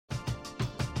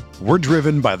We're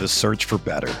driven by the search for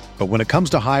better. But when it comes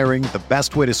to hiring, the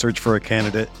best way to search for a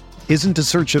candidate isn't to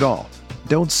search at all.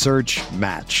 Don't search,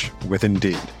 match with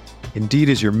Indeed. Indeed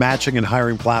is your matching and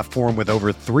hiring platform with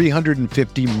over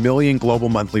 350 million global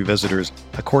monthly visitors,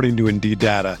 according to Indeed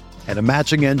data, and a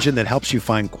matching engine that helps you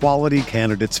find quality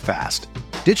candidates fast.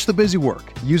 Ditch the busy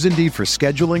work. Use Indeed for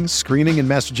scheduling, screening, and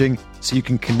messaging so you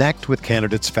can connect with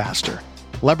candidates faster.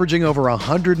 Leveraging over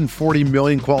 140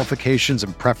 million qualifications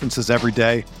and preferences every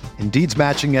day, Indeed's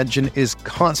matching engine is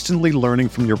constantly learning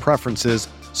from your preferences,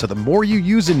 so the more you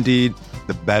use Indeed,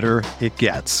 the better it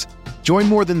gets. Join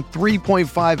more than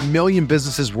 3.5 million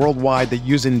businesses worldwide that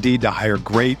use Indeed to hire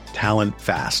great talent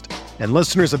fast. And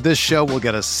listeners of this show will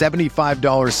get a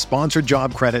 $75 sponsored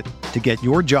job credit to get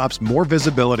your jobs more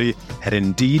visibility at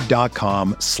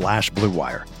Indeed.com/Blue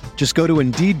Wire. Just go to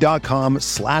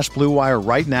Indeed.com/Blue Wire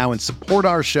right now and support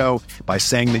our show by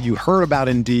saying that you heard about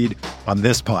Indeed on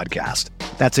this podcast.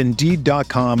 That's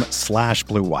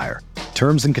Indeed.com/Blue Wire.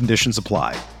 Terms and conditions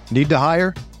apply. Need to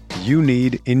hire? You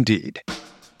need Indeed.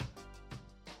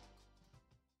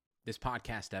 This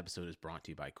podcast episode is brought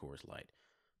to you by Coors Light.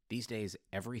 These days,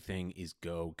 everything is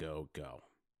go, go, go.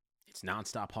 It's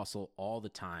nonstop hustle all the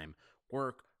time.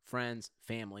 Work, friends,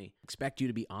 family, expect you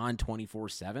to be on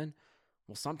 24/7.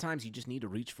 Well, sometimes you just need to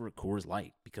reach for a Coors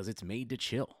Light because it's made to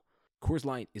chill. Coors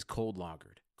Light is cold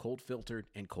lagered, cold filtered,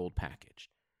 and cold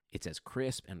packaged. It's as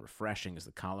crisp and refreshing as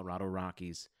the Colorado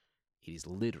Rockies. It is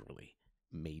literally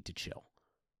made to chill.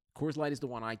 Coors Light is the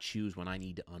one I choose when I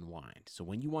need to unwind. So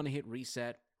when you want to hit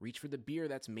reset, reach for the beer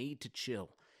that's made to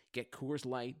chill. Get Coors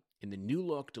Light in the new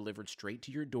look delivered straight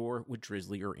to your door with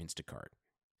Drizzly or Instacart.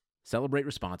 Celebrate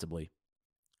responsibly.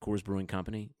 Coors Brewing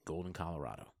Company, Golden,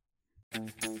 Colorado.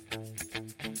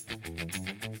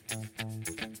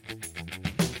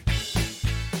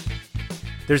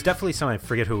 There's definitely someone, I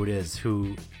forget who it is,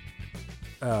 who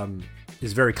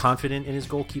is very confident in his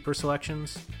goalkeeper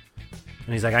selections.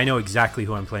 And he's like, I know exactly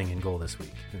who I'm playing in goal this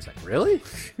week. And it's like, really?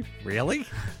 Really?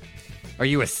 Are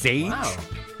you a sage? Wow.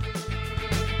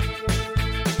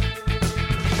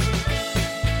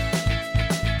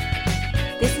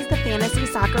 This is the Fantasy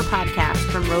Soccer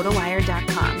Podcast from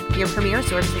RotoWire.com, your premier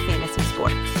source for fantasy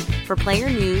sports. For player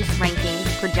news,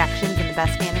 rankings, projections, and the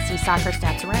best fantasy soccer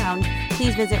stats around,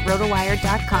 please visit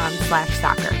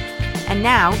RotoWire.com/soccer. And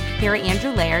now, here are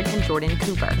Andrew Laird and Jordan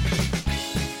Cooper.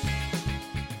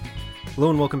 Hello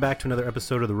and welcome back to another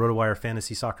episode of the RotoWire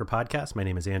Fantasy Soccer Podcast. My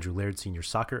name is Andrew Laird, Senior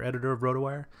Soccer Editor of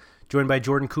RotoWire. Joined by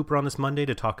Jordan Cooper on this Monday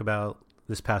to talk about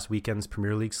this past weekend's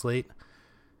Premier League slate.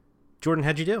 Jordan,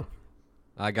 how'd you do?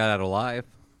 I got out alive.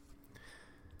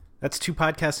 That's 2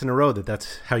 podcasts in a row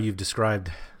that's how you've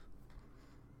described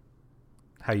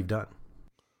how you've done.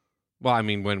 Well, I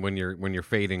mean, when you're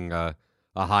fading a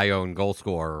high-owned goal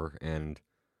scorer and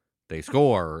they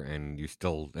score and you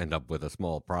still end up with a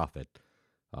small profit,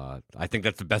 I think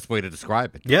that's the best way to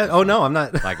describe it. Yeah. Oh no, I'm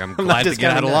not. Like I'm glad to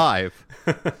get out alive.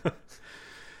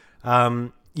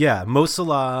 Yeah, Mo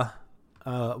Salah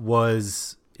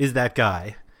is that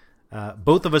guy.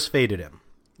 Both of us faded him,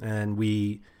 and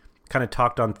we kind of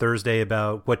talked on Thursday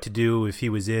about what to do if he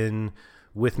was in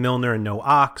with Milner and no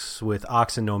Ox, with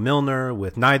Ox and no Milner,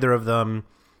 with neither of them.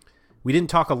 We didn't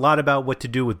talk a lot about what to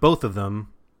do with both of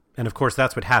them, and of course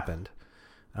that's what happened.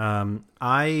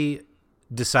 I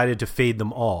decided to fade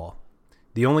them all.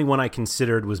 The only one I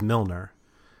considered was Milner.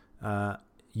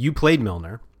 You played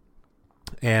Milner,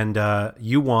 and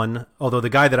you won, although the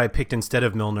guy that I picked instead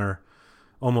of Milner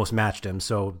almost matched him,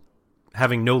 so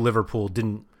having no Liverpool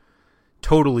didn't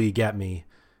totally get me.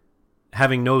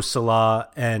 Having no Salah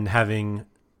and having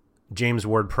James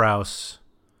Ward-Prowse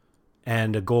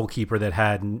and a goalkeeper that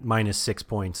had -6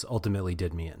 points ultimately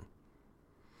did me in.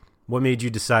 What made you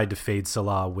decide to fade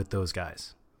Salah with those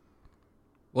guys?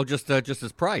 Well, just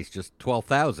his price, just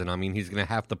 12,000. I mean, he's going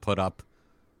to have to put up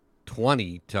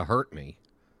 20 to hurt me.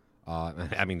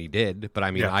 I mean, he did, but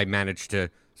I mean, yeah. I managed to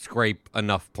scrape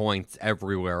enough points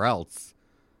everywhere else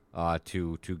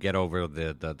to get over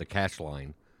the cash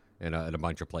line in a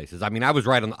bunch of places. I mean, I was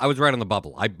right on the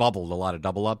bubble. I bubbled a lot of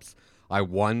double ups. I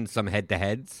won some head to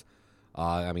heads.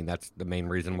 I mean, that's the main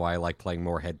reason why I like playing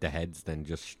more head to heads than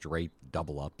just straight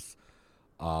double ups.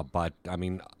 But I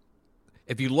mean,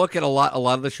 if you look at a lot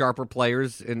of the sharper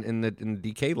players in the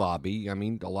DK lobby, I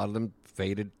mean, a lot of them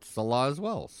faded Salah as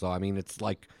well. So I mean, it's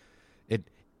like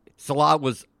Salah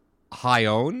was high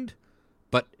owned,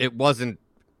 but it wasn't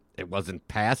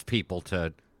past people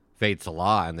to fade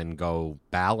Salah and then go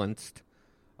balanced.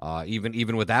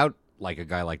 Even without like a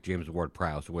guy like James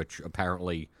Ward-Prowse, which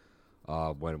apparently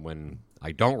when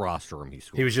I don't roster him, he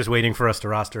scores. He was just waiting for us to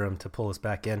roster him to pull us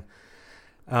back in.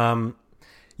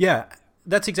 Yeah.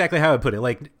 that's exactly how I put it.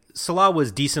 Like, Salah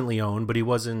was decently owned, but he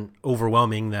wasn't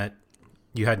overwhelming that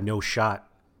you had no shot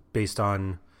based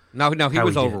on. No, he how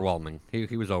was did. overwhelming.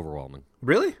 He was overwhelming.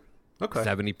 Really? Okay.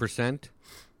 70%.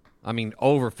 I mean,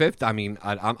 over 50. I mean,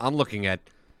 I'm looking at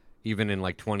even in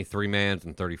like 23 mans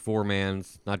and 34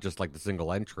 mans, not just like the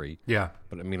single entry. Yeah.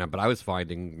 But I mean, but I was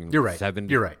finding You're right.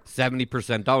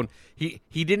 70% owned.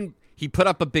 He put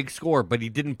up a big score, but he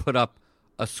didn't put up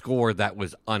a score that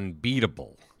was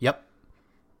unbeatable. Yep.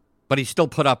 But he still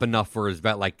put up enough for his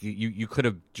bet. Like you could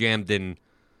have jammed in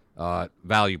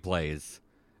value plays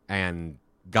and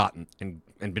gotten and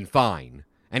been fine,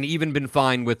 and even been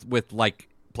fine with like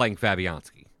playing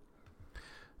Fabianski.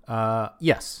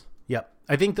 Yes. Yep.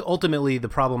 I think ultimately the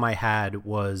problem I had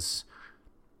was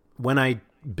when I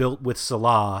built with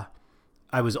Salah,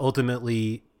 I was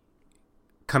ultimately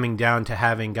coming down to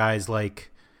having guys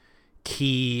like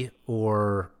Key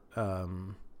or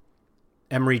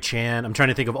Emery Chan. I'm trying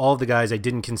to think of all of the guys I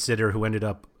didn't consider who ended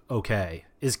up okay.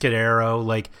 Iscadero,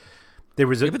 like there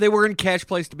was but they were in cash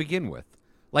plays to begin with.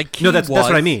 Like Key that's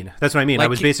what I mean. That's what I mean. Like I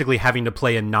was basically having to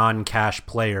play a non-cash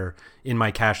player in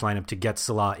my cash lineup to get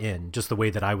Salah in, just the way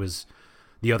that I was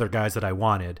the other guys that I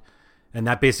wanted. And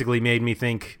that basically made me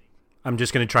think I'm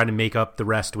just going to try to make up the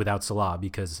rest without Salah,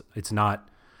 because it's not,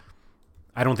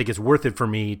 I don't think it's worth it for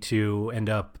me to end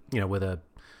up, with a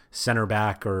center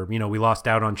back, or, we lost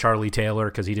out on Charlie Taylor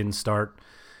because he didn't start.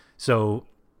 So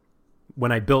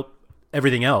when I built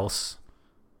everything else,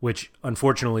 which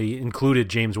unfortunately included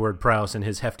James Ward-Prowse and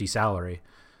his hefty salary,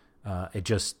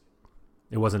 it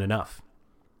wasn't enough.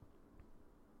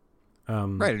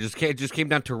 Right, it just came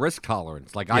down to risk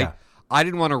tolerance. Like yeah. I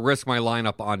didn't want to risk my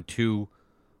lineup on two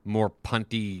more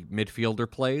punty midfielder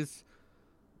plays.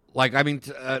 Like, I mean,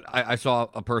 I saw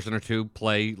a person or two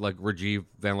play like Rajiv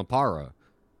Van Lipara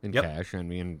in cash. I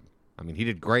mean, he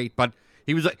did great, but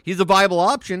he's a viable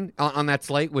option on that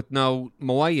slate with no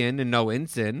Moyen and no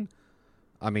Insin.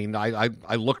 I mean,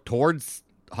 I look towards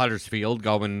Huddersfield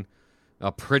going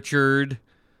Pritchard,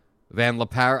 Van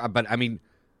Lipara, but I mean,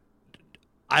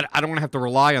 I don't want to have to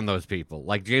rely on those people.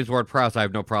 Like James Ward-Prowse, I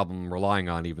have no problem relying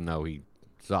on, even though he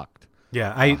sucked.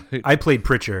 Yeah, I played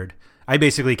Pritchard. I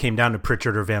basically came down to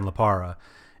Pritchard or Van Lipara,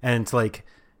 and it's like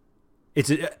it's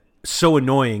so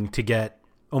annoying to get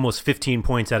almost 15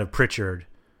 points out of Pritchard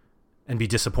and be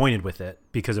disappointed with it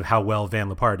because of how well Van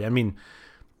Lipara did. I mean,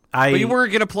 but you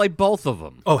weren't going to play both of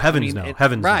them. Oh, heavens no.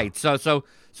 Right. So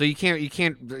you can't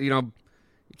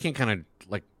kind of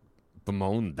like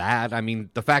bemoan that. I mean,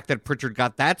 the fact that Pritchard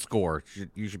got that score,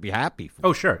 you should be happy for.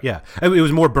 Oh, sure. Yeah. It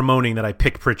was more bemoaning that I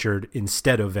picked Pritchard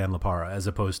instead of Van Lipara as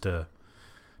opposed to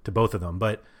both of them.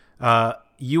 But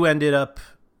you ended up,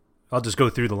 I'll just go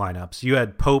through the lineups. You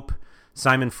had Pope,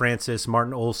 Simon Francis,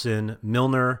 Martin Olsen,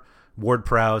 Milner,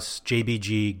 Ward-Prowse,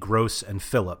 JBG, Gross, and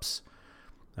Phillips.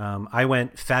 I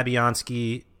went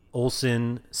Fabianski,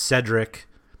 Olsen, Cedric,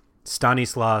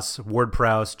 Stanislas,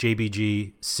 Ward-Prowse,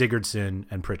 JBG, Sigurdsson,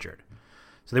 and Pritchard.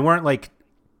 So they weren't like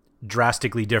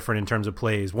drastically different in terms of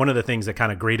plays. One of the things that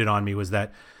kind of grated on me was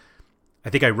that I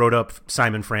think I wrote up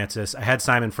Simon Francis. I had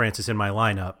Simon Francis in my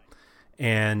lineup,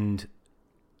 and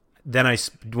then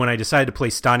when I decided to play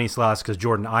Stanislas because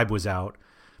Jordan Ibe was out,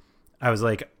 I was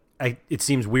like, it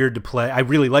seems weird to play. I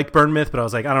really liked Bournemouth, but I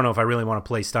was like, I don't know if I really want to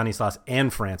play Stanislas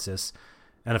and Francis.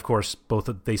 And of course,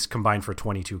 they combined for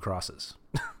 22 crosses.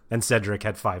 And Cedric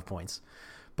had 5 points.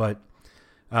 But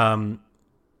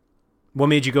what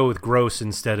made you go with Gross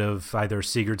instead of either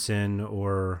Sigurdsson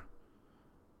or...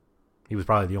 He was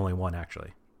probably the only one,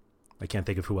 actually. I can't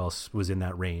think of who else was in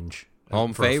that range.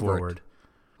 Home for favorite. Forward.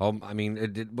 Home. I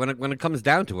mean, when it comes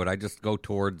down to it, I just go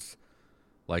towards,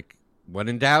 like, when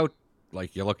in doubt,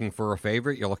 like you're looking for a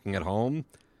favorite, you're looking at home.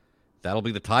 That'll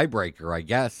be the tiebreaker, I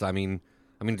guess. I mean,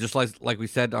 just like we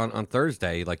said on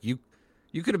Thursday, like you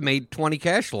could have made 20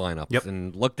 cash lineups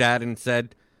and looked at it and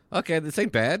said, okay, this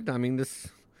ain't bad. I mean,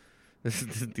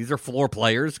 these are floor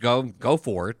players. Go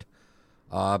for it.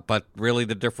 But really,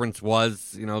 the difference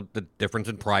was, the difference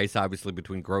in price, obviously,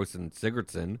 between Gross and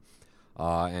Sigurdsson,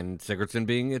 and Sigurdsson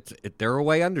being they're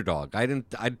away underdog. I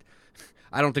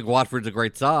don't think Watford's a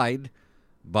great side,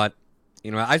 but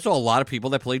I saw a lot of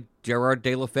people that played Gerard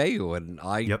Deulofeu, and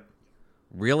I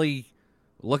really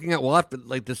looking at Watford,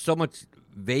 like there's so much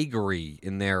vagary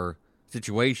in their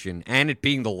situation, and it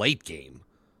being the late game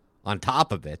on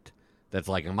top of it. That's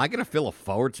like, am I going to fill a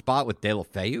forward spot with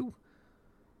Deulofeu?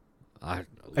 I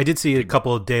did see a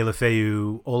couple of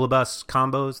Deulofeu Olabas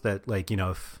combos that, like,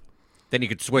 if then you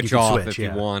could switch off if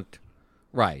you want,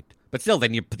 right? But still,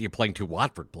 then you're playing two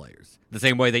Watford players the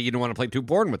same way that you don't want to play two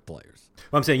Bournemouth players.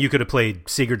 Well, I'm saying you could have played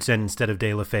Sigurdsson instead of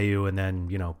Deulofeu, and then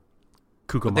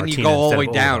Cuco But then Martinez you go all the way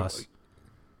instead of down. Olivas.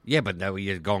 Yeah, but now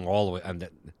you're going all the way. And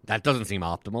that doesn't seem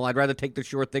optimal. I'd rather take the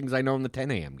short things I know in the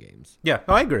 10 a.m. games. Yeah,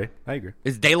 I agree.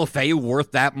 Is De La Feu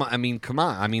worth that much? I mean, come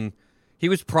on. I mean, he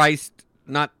was priced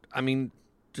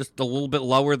just a little bit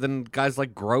lower than guys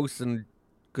like Gross and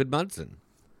Goodmundson.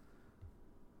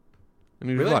 I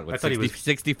mean, Really? what? I thought he was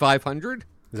 6,500?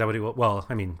 Is that what he was? Well,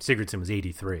 I mean, Sigurdsson was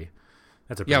 83.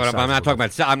 That's a Yeah, pretty but I'm not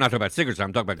sizable talking about Sigurdsson.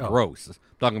 I'm talking about Gross. I'm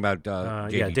talking about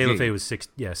JDG. De La Feu was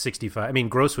 65. I mean,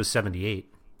 Gross was 78.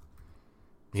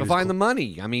 So find the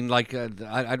money. I mean, like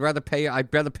I'd rather pay.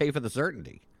 I'd rather pay for the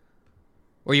certainty.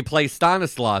 Or you play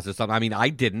Stanislas or something. I mean, I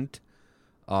didn't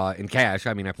in cash.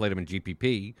 I mean, I played him in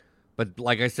GPP. But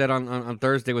like I said on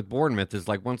Thursday with Bournemouth, is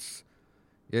like once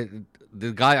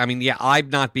the guy. I mean, yeah, I'm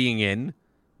not being in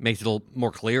makes it a little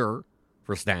more clearer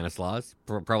for Stanislas.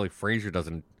 Probably Frazier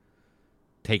doesn't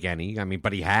take any. I mean,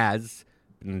 but he has.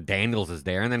 And Daniels is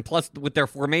there, and then plus with their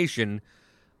formation.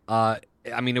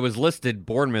 I mean, it was listed.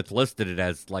 Bournemouth listed it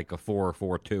as like a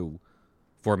 4-4-2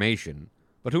 formation,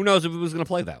 but who knows if it was going to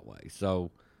play that way?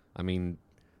 So, I mean,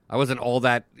 I wasn't all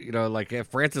that like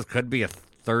Francis could be a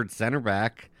third center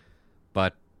back,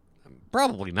 but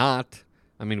probably not.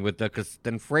 I mean, because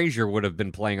then Frazier would have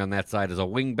been playing on that side as a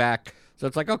wing back. So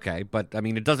it's like okay, but I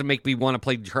mean, it doesn't make me want to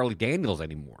play Charlie Daniels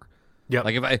anymore. Yeah,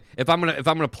 like if I'm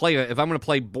gonna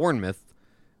play Bournemouth,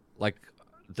 like.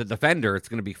 The defender, it's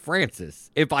going to be Francis.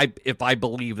 If I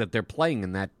believe that they're playing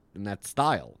in that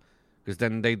style, because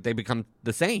then they become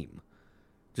the same.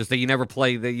 Just that you never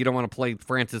play that you don't want to play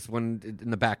Francis when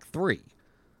in the back three.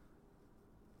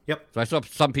 Yep. So I saw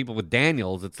some people with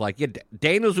Daniels. It's like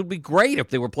Daniels would be great if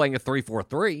they were playing a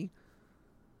 3-4-3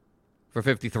 for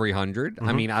 5,300.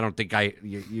 I mean, I don't think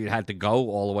you had to go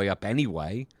all the way up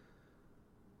anyway.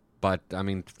 But, I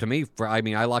mean, to me,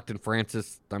 I locked in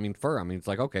Francis, it's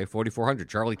like, okay, 4,400.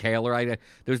 Charlie Taylor,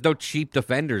 there's no cheap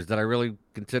defenders that I really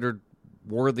considered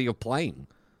worthy of playing.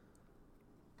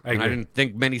 I didn't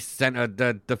think many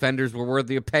defenders were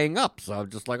worthy of paying up. So I'm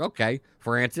just like, okay,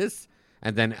 Francis.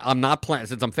 And then I'm not playing,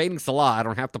 since I'm fading Salah, I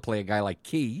don't have to play a guy like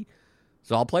Key.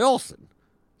 So I'll play Olsen.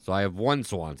 So I have one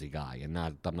Swansea guy, and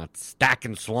I'm not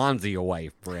stacking Swansea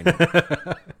away for any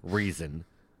reason.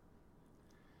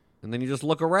 And then you just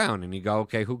look around and you go,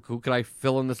 okay, who could I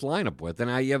fill in this lineup with?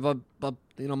 And you have a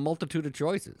multitude of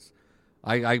choices.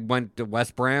 I went to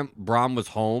West Brom. Brom was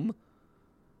home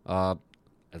as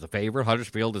a favorite.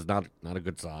 Huddersfield is not a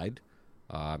good side.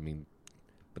 I mean,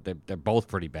 but they're both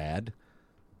pretty bad.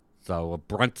 So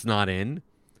Brunt's not in.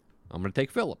 I'm going to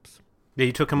take Phillips. Yeah,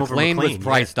 you took him over McLean. McLean. Was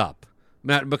priced up.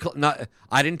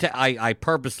 I didn't. I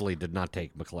purposely did not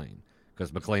take McLean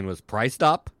because McLean was priced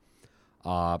up.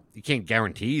 You can't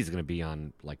guarantee he's going to be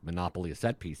on like Monopoly of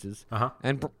set pieces,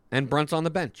 and Brunt's on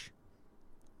the bench.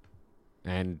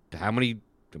 And how many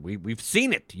we've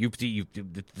seen it?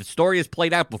 The story has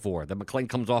played out before that McLean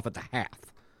comes off at the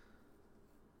half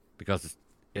because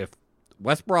if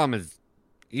West Brom is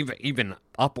even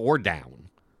up or down,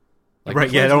 like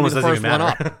right? Yeah, it almost doesn't even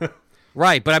matter.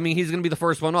 Right, but I mean, he's going to be the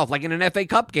first one off. Like in an FA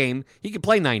Cup game, he could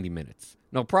play 90 minutes,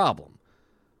 no problem.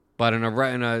 But in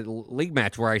a league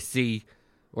match where I see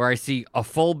a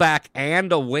fullback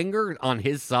and a winger on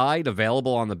his side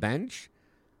available on the bench,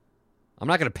 I'm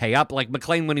not going to pay up. Like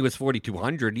McLean when he was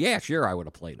 4,200, yeah, sure, I would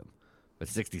have played him. But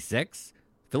 66,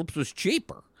 Phillips was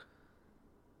cheaper.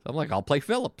 So I'm like, I'll play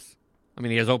Phillips. I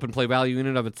mean, he has open play value in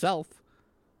and of itself.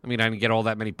 I mean, I didn't get all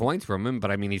that many points from him,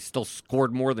 but I mean, he still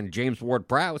scored more than James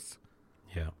Ward-Prowse.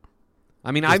 Yeah.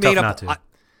 I mean, I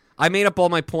made up all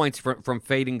my points from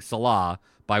fading Salah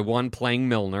by one playing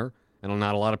Milner, and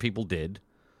not a lot of people did,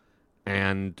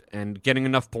 and getting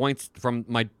enough points from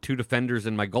my two defenders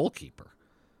and my goalkeeper.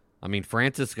 I mean,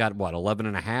 Francis got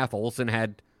 11.5. Olsen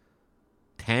had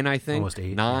 10, I think, almost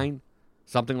 8, 9,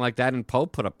 something like that, and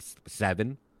Pope put up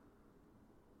 7.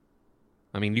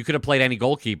 I mean, you could have played any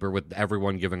goalkeeper with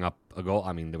everyone giving up a goal.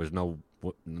 I mean, there was no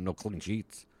clean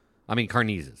sheets. I mean,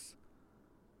 Carnizes,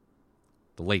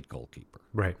 the late goalkeeper,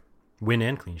 right? Win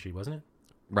and clean sheet, wasn't it?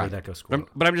 Right. That go score.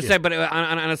 But I'm just saying, but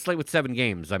on a slate with 7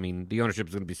 games, I mean, the ownership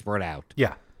is going to be spread out.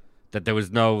 Yeah. That there was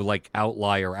no, like,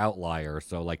 outlier.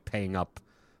 So, like, paying up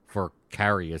for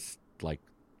Karius, like,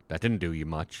 that didn't do you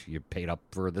much. You paid up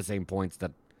for the same points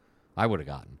that I would have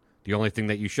gotten. The only thing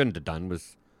that you shouldn't have done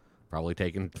was probably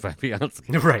taken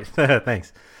Fabianski. Right.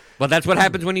 Thanks. But that's what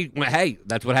happens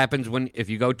that's what happens if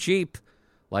you go cheap.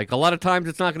 Like, a lot of times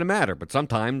it's not going to matter, but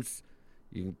sometimes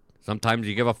you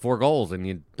give up 4 goals and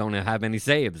you don't have any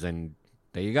saves, and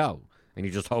there you go. And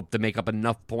you just hope to make up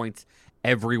enough points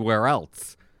everywhere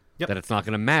else that it's not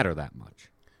going to matter that much.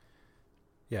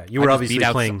 Yeah, you were obviously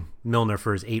playing Milner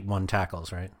for his 8-1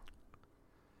 tackles, right?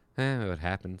 It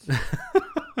happens.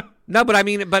 No, but I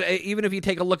mean, even if you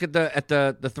take a look at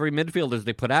the three midfielders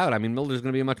they put out, I mean, Milner's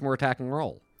going to be a much more attacking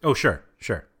role. Oh, sure.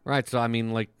 Right, so I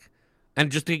mean, like,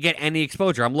 and just to get any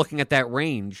exposure, I'm looking at that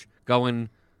range, going,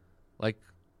 like,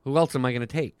 who else am I going to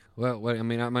take? Well, I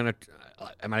mean, am I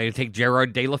going to take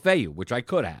Gerard Deulofeu, which I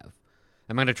could have?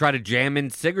 Am I going to try to jam in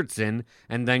Sigurdsson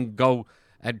and then go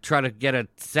and try to get a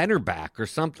center back or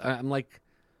something? I'm like,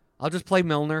 I'll just play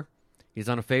Milner. He's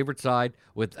on a favorite side.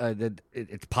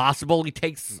 It's possible he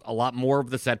takes a lot more of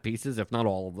the set pieces, if not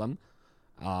all of them.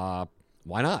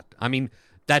 Why not? I mean,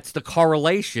 that's the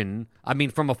correlation. I mean,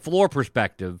 from a floor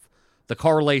perspective, the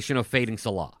correlation of fading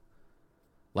Salah.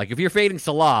 Like, if you're fading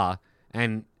Salah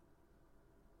and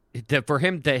for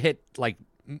him to hit, like,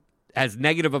 as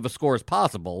negative of a score as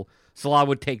possible, Salah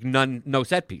would take no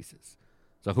set pieces.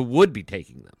 So who would be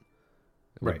taking them?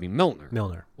 It would be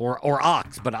Milner. Or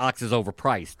Ox, but Ox is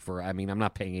overpriced for, I mean, I'm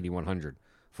not paying $8,100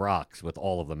 for Ox with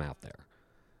all of them out there.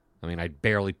 I mean,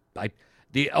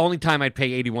 the only time I'd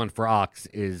pay $81 for Ox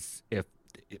is if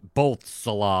both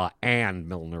Salah and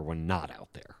Milner were not out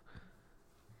there.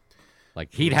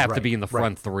 Like, he'd have to be in the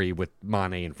front three with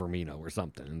Mane and Firmino or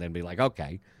something, and then be like,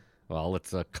 okay, well,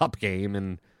 it's a cup game,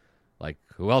 and, like,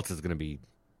 who else is going to be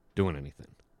doing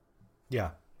anything?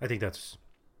 Yeah, I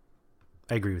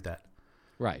agree with that.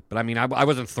 Right, but I mean, I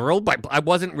wasn't thrilled, I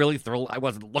wasn't really thrilled. I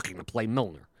wasn't looking to play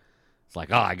Milner. It's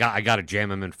like, I got to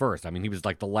jam him in first. I mean, he was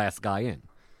like the last guy in.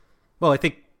 Well,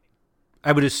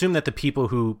 I would assume that the people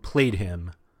who played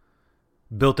him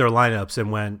built their lineups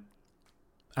and went,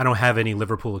 I don't have any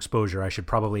Liverpool exposure. I should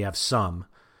probably have some,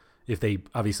 if they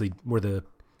obviously were the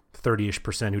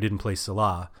 30-ish% who didn't play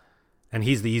Salah, and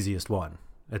he's the easiest one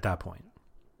at that point.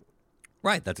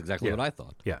 Right, that's exactly what I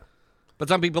thought. Yeah. But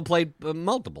some people played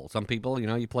multiple. Some people,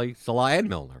 you play Salah and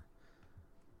Milner.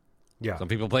 Yeah. Some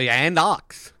people play and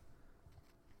Ox.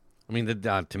 I mean,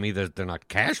 to me, they're not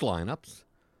cash lineups.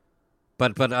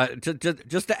 But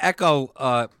just to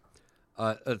echo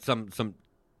some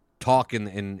talk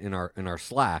in our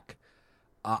Slack,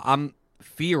 I've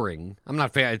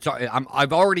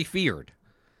already feared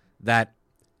that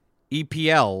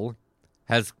EPL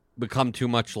has become too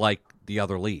much like the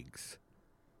other leagues.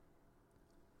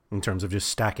 In terms of just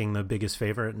stacking the biggest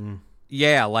favorite and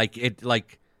yeah, a lot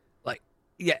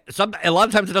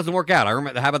of times it doesn't work out. I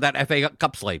remember, how about that FA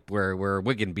Cup slate where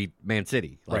Wigan beat Man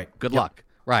City? Like, good luck.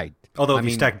 Right. Although if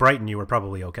you stack Brighton, you were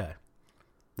probably okay.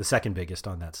 The second biggest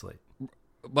on that slate.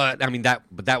 But I mean that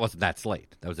wasn't that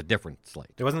slate. That was a different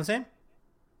slate. It wasn't the same?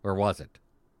 Or was it?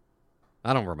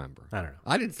 I don't remember. I don't know.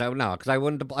 I didn't say no because I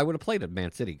would have played a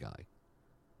Man City guy.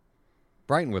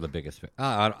 Brighton were the biggest.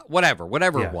 Whatever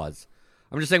it was.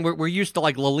 I'm just saying we're used to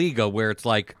like La Liga where it's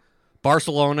like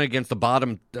Barcelona against the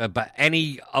bottom,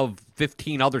 any of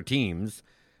 15 other teams,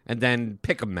 and then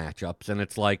pick 'em matchups, and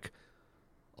it's like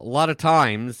a lot of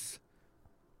times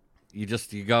you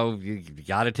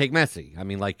got to take Messi. I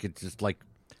mean, like, it's just like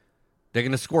they're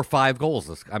going to score 5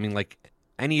 goals. I mean, like,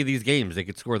 any of these games they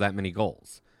could score that many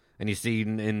goals. And you see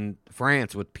in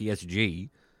France with PSG,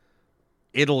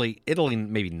 Italy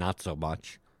maybe not so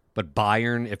much. But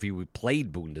Bayern, if you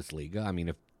played Bundesliga, I mean,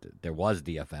 if there was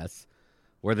DFS,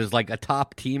 where there's like a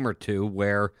top team or two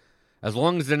where, as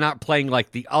long as they're not playing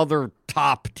like the other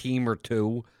top team or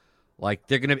two, like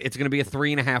it's gonna be a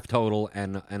 3.5 total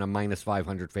and a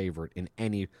 -500 favorite in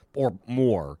any or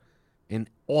more in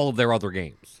all of their other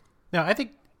games. Now, I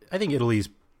think Italy's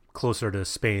closer to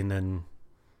Spain than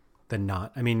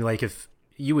not. I mean, like, if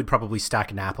you would probably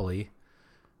stack Napoli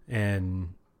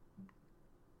and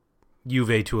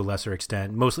Juve to a lesser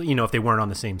extent, mostly, if they weren't on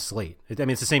the same slate. I mean,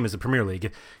 it's the same as the Premier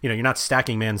League. You're not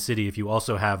stacking Man City if you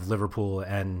also have Liverpool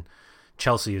and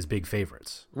Chelsea as big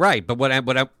favorites. Right, but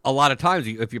a lot of times,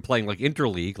 if you're playing like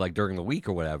interleague, like during the week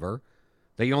or whatever,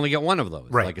 you only get one of those.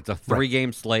 Right. Like, it's a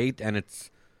 3-game slate, and it's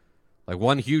like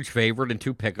one huge favorite and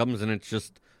 2 pick'ems, and it's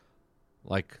just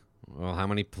like, well, how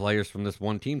many players from this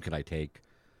one team could I take?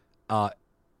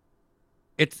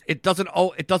 It doesn't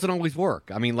always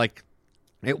work. I mean, like,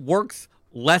 it works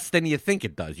less than you think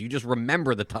it does. You just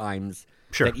remember the times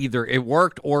that either it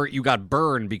worked or you got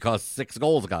burned because 6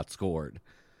 goals got scored.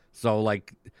 So,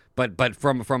 like, but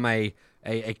from a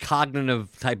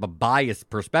cognitive type of bias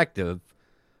perspective,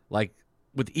 like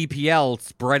with EPL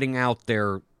spreading out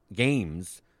their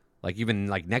games, like even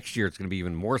like next year it's going to be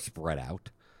even more spread out.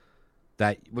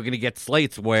 That we're going to get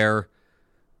slates where,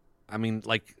 I mean,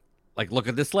 like look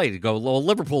at this slate. You go, well,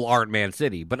 Liverpool aren't Man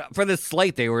City, but for this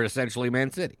slate they were essentially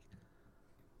Man City.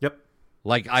 Yep.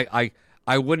 Like I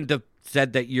wouldn't have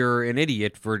said that you're an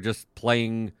idiot for just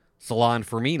playing Salah and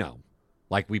Firmino,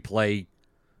 like we play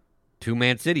 2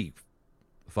 Man City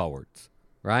forwards.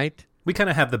 right? We kind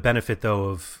of have the benefit, though,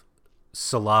 of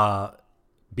Salah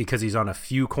because he's on a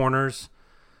few corners.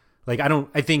 Like,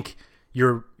 I think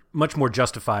you're much more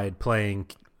justified playing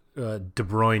De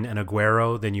Bruyne and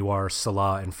Aguero than you are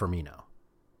Salah and Firmino.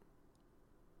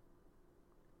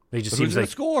 They just who's going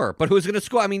to score? But who's going to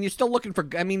score? I mean, you're still looking for.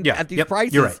 I mean, at these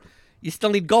prices, you're right. You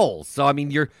still need goals. So I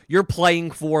mean, you're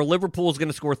playing for Liverpool's going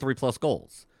to score 3+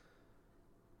 goals.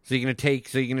 So you're going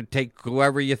to take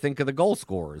whoever you think of the goal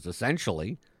scorers,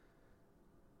 essentially.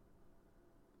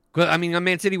 I mean, on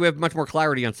Man City, we have much more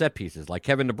clarity on set pieces. Like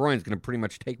Kevin De Bruyne is going to pretty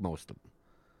much take most of them,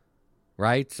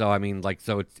 right? So I mean,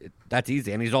 that's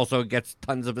easy, and he's also gets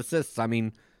tons of assists. I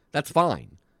mean, that's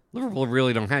fine. Liverpool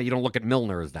really don't have. You don't look at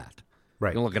Milner as that, right?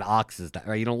 You don't look at Ox as that,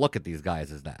 right? You don't look at these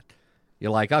guys as that.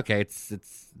 You're like, okay, it's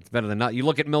better than not. You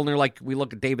look at Milner like we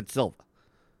look at David Silva.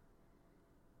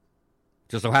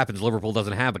 Just so happens Liverpool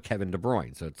doesn't have a Kevin De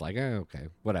Bruyne, so it's like, okay,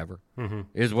 whatever. Mm-hmm.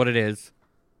 Is what it is.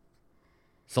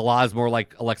 Salah is more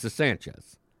like Alexis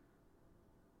Sanchez.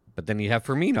 But then you have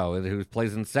Firmino, who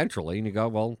plays in centrally, and you go,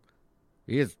 well,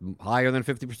 he has higher than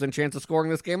 50% chance of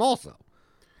scoring this game also. So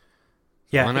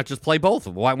yeah. Why not just play both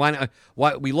of them?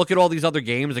 Why we look at all these other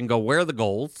games and go, where are the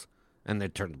goals? And they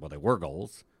were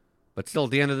goals. But still,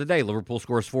 at the end of the day, Liverpool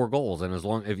scores 4 goals, and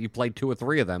if you played 2 or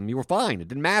 3 of them, you were fine. It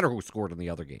didn't matter who scored in the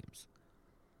other games.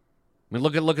 I mean,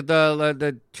 look at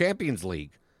the Champions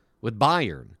League with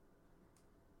Bayern.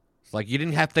 It's like you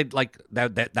didn't have to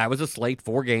that was a slate,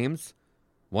 4 games,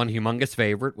 one humongous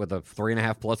favorite with a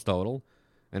 3.5+ total,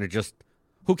 and it just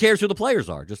who cares who the players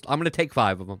are? Just I'm going to take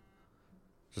 5 of them.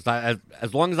 Just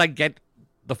as long as I get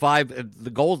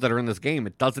the goals that are in this game,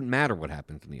 it doesn't matter what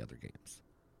happens in the other games.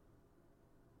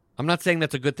 I'm not saying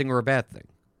that's a good thing or a bad thing.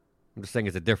 I'm just saying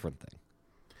it's a different thing.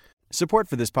 Support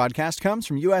for this podcast comes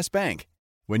from U.S. Bank.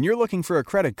 When you're looking for a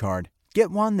credit card, get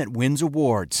one that wins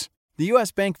awards. The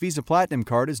U.S. Bank Visa Platinum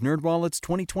Card is NerdWallet's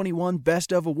 2021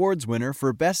 Best of Awards winner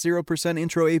for Best 0%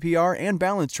 Intro APR and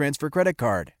Balance Transfer Credit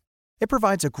Card. It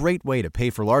provides a great way to pay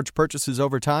for large purchases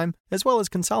over time, as well as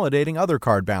consolidating other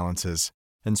card balances.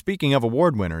 And speaking of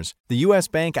award winners, the U.S.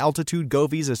 Bank Altitude Go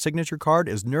Visa Signature Card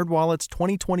is NerdWallet's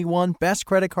 2021 Best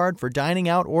Credit Card for dining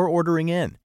out or ordering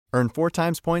in. Earn 4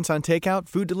 times points on takeout,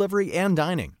 food delivery, and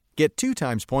dining. Get 2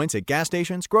 times points at gas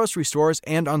stations, grocery stores,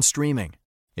 and on streaming.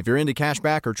 If you're into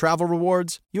cashback or travel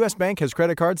rewards, U.S. Bank has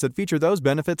credit cards that feature those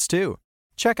benefits too.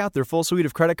 Check out their full suite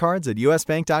of credit cards at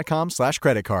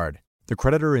usbank.com/creditcard. The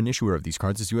creditor and issuer of these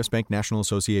cards is U.S. Bank National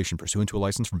Association, pursuant to a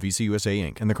license from Visa USA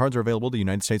Inc., and the cards are available to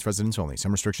United States residents only.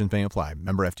 Some restrictions may apply.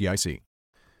 Member FDIC.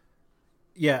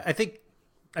 Yeah, I think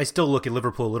I still look at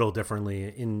Liverpool a little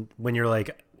differently. When you're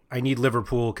like, I need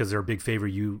Liverpool because they're a big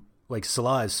favorite, like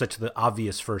Salah is such the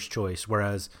obvious first choice,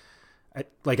 whereas I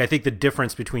think the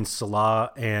difference between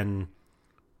Salah and,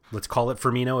 let's call it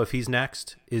Firmino if he's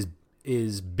next,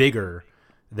 is bigger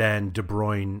than De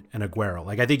Bruyne and Aguero.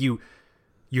 Like I think you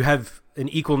have an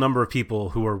equal number of people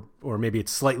who are, or maybe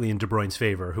it's slightly in De Bruyne's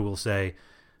favor, who will say,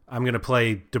 I'm going to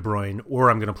play De Bruyne or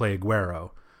I'm going to play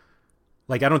Aguero.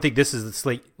 Like I don't think this is the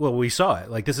slate. Well, we saw it.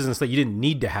 Like this isn't a slate. You didn't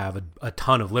need to have a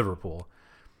ton of Liverpool,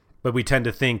 but we tend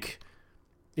to think,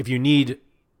 if you need,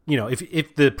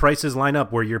 if the prices line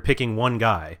up where you're picking one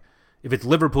guy, if it's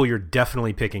Liverpool, you're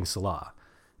definitely picking Salah.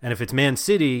 And if it's Man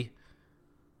City,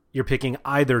 you're picking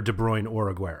either De Bruyne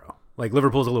or Aguero. Like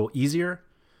Liverpool's a little easier,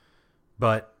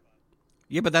 but...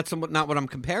 Yeah, but that's not what I'm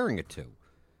comparing it to.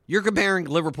 You're comparing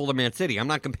Liverpool to Man City. I'm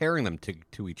not comparing them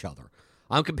to each other.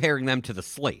 I'm comparing them to the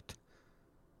slate.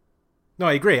 No,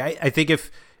 I agree. I think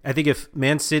if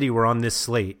Man City were on this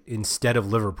slate instead of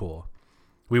Liverpool,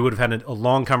 we would have had a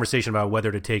long conversation about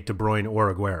whether to take De Bruyne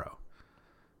or Aguero.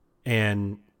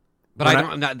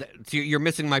 But you're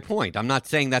missing my point. I'm not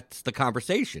saying that's the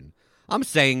conversation. I'm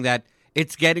saying that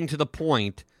it's getting to the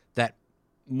point that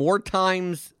more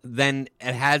times than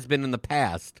it has been in the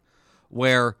past,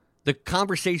 where the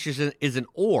conversation isn't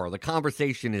or, the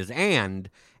conversation is and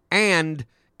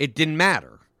it didn't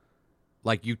matter.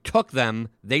 Like you took them,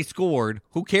 they scored.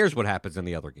 Who cares what happens in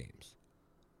the other games?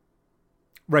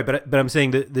 Right, but I'm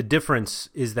saying the difference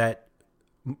is that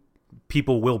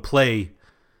people will play.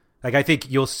 Like I think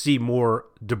you'll see more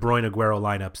De Bruyne Aguero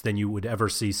lineups than you would ever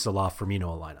see Salah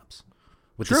Firmino lineups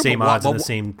with the same odds and the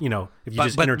same. If you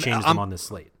just interchange them on this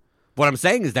slate. What I'm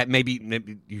saying is that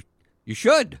maybe you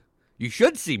should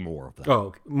see more of them.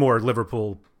 Oh, more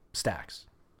Liverpool stacks.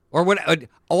 Or what?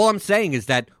 All I'm saying is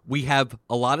that we have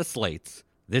a lot of slates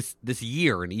this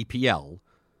year in EPL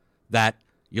that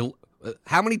you'll.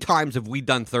 How many times have we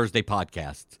done Thursday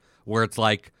podcasts where it's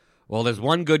like, well, there's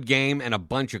one good game and a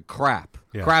bunch of crap.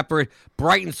 Yeah. Crap,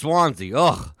 Brighton Swansea,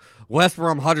 ugh. West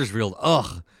Brom Huddersfield,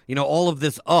 ugh. All of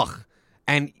this, ugh.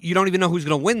 and you don't even know who's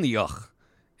going to win the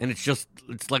and it's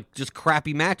like just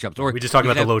crappy matchups. Or we just talked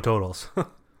about the low totals.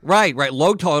 Right,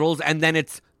 low totals, and then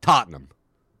it's Tottenham.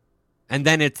 And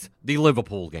then it's the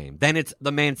Liverpool game. Then it's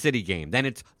the Man City game. Then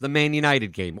it's the Man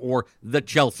United game or the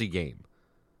Chelsea game.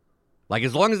 Like,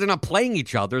 as long as they're not playing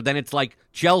each other, then it's like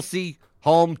Chelsea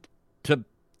home to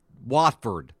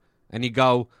Watford. And you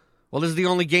go, well, this is the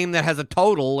only game that has a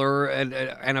total and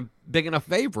a big enough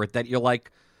favorite that you're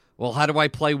like, well, how do I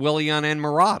play Willian and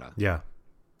Murata? Yeah.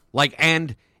 Like,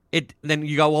 and then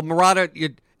you go, well, Murata,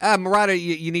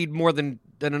 you need more than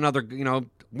another,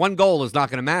 one goal is not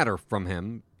going to matter from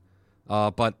him.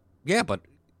 But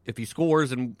if he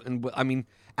scores and I mean,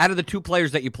 out of the 2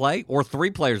 players that you play or 3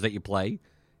 players that you play,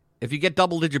 if you get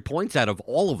double-digit points out of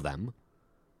all of them,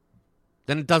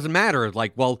 then it doesn't matter.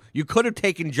 Like, well, you could have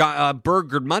taken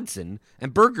Bergerd Munson,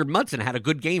 and Bergerd Munson had a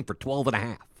good game for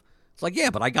 12.5. It's like, yeah,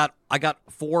 but I got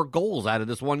 4 goals out of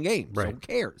this one game, so who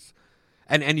cares?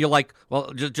 And you're like,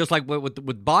 well, just like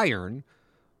with Bayern,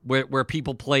 where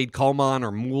people played Coman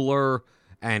or Mueller,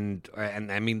 and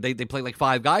I mean they played like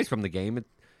 5 guys from the game. It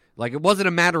wasn't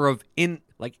a matter of in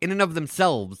and of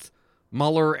themselves,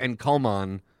 Mueller and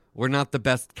Coman were not the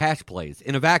best cash plays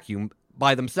in a vacuum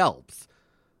by themselves.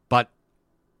 But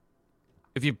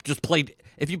if you just played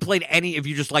if you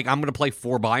just like, I'm going to play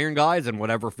 4 Bayern guys and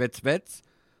whatever fits.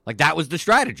 Like, that was the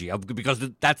strategy because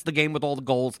that's the game with all the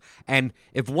goals. And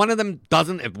if one of them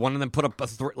put up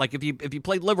like if you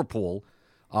played Liverpool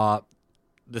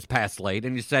this past slate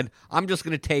and you said, I'm just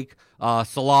going to take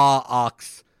Salah,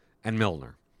 Ox, and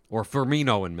Milner, or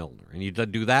Firmino and Milner, and you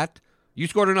do that, you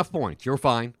scored enough points. You're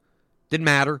fine. Didn't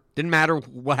matter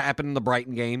what happened in the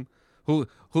Brighton game.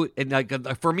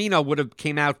 Firmino would have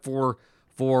came out for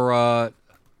a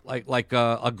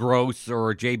Gross or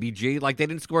a JBG. Like, they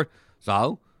didn't score.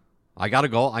 So I got a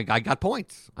goal. I got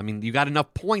points. I mean, you got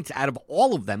enough points out of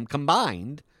all of them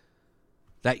combined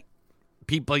that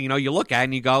people, you look at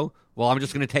and you go, well, I'm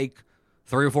just going to take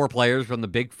 3 or 4 players from the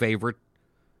big favorite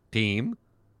team,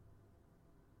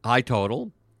 high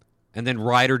total, and then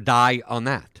ride or die on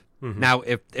that. Mm-hmm. Now,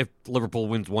 if Liverpool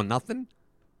wins 1-0,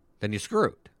 then you're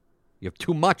screwed. You have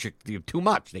too much. They're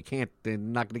not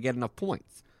going to get enough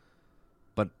points.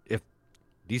 But if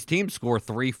these teams score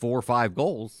 3, 4, 5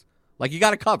 goals, like, you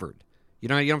got it covered. You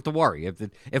don't have to worry.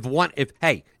 If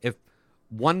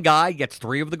one guy gets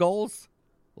 3 of the goals,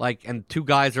 like, and 2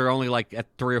 guys are only like at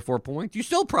 3 or 4 points, you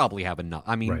still probably have enough.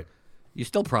 I mean, you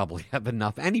still probably have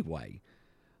enough anyway,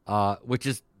 which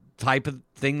is type of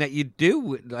thing that you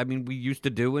do. I mean, we used to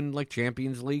do in like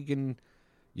Champions League and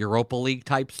Europa League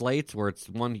type slates where it's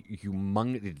one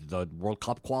humongous, the World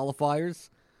Cup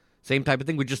qualifiers, same type of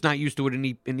thing. We're just not used to it in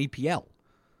EPL.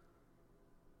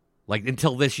 Like,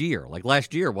 until this year. Like,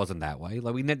 last year wasn't that way.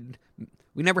 Like, we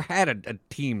never had a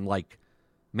team like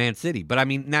Man City. But I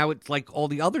mean, now it's like all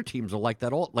the other teams are like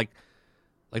that. Like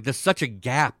there's such a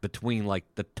gap between like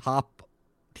the top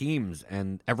teams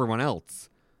and everyone else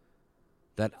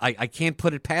that I can't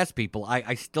put it past people.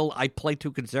 I play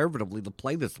too conservatively to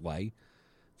play this way.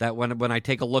 That when I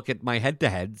take a look at my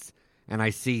head-to-heads and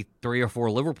I see 3 or 4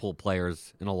 Liverpool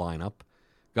players in a lineup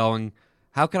going,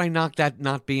 how can I knock that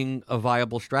not being a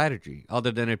viable strategy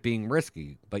other than it being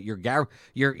risky? But you're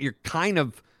kind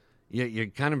of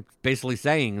basically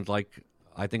saying, like,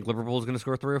 I think Liverpool is going to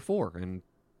score 3 or 4, and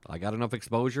I got enough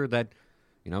exposure that,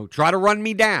 try to run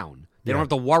me down. They don't have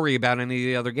to worry about any of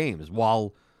the other games.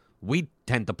 While we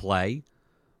tend to play,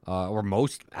 or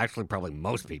probably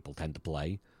most people tend to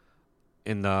play,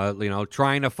 in the,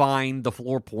 trying to find the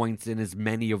floor points in as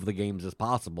many of the games as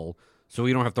possible, so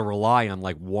we don't have to rely on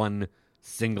like one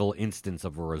single instance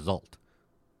of a result.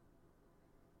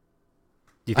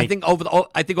 I think over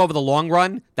the long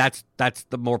run, that's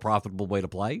the more profitable way to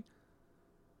play.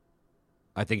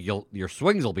 I think your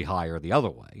swings will be higher the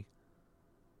other way.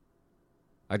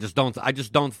 I just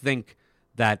don't think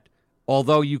that,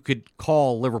 although you could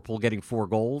call Liverpool getting 4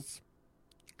 goals,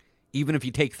 even if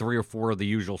you take 3 or 4 of the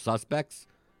usual suspects,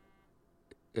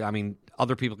 I mean,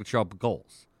 other people could show up with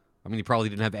goals. I mean, you probably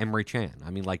didn't have Emre Can. I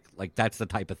mean, like that's the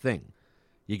type of thing.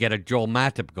 You get a Joel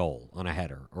Matip goal on a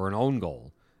header or an own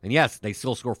goal. And yes, they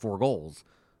still score 4 goals,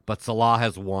 but Salah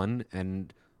has 1,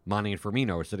 and Mane and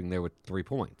Firmino are sitting there with 3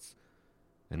 points.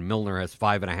 And Milner has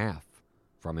 5.5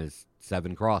 from his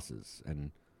 7 crosses.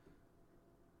 And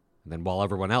then while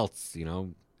everyone else,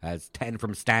 has 10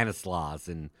 from Stanislas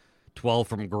and 12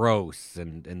 from Gross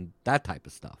and that type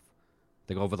of stuff. I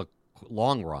think over the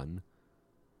long run,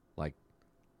 like,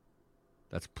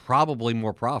 that's probably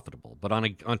more profitable. But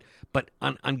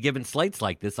on given slates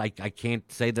like this, I can't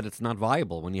say that it's not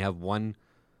viable when you have one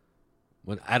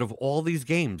When out of all these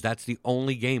games, that's the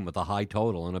only game with a high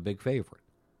total and a big favorite.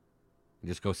 You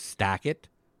just go stack it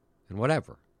and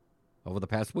whatever over the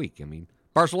past week. I mean,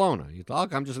 Barcelona, you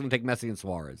thought, I'm just going to take Messi and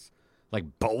Suarez. Like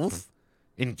both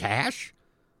in cash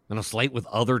on a slate with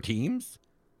other teams?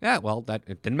 Yeah, well,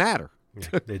 it didn't matter.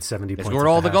 Yeah, they had 70 they points. scored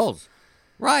all the goals.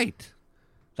 Right.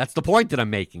 That's the point that I'm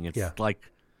making. It's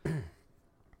like... Do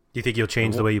you think you'll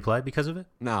change the way you play because of it?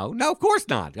 No, of course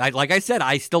not. Like I said,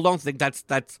 I still don't think that's.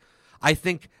 I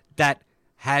think that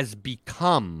has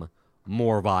become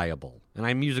more viable, and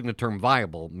I'm using the term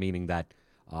viable, meaning that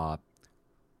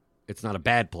it's not a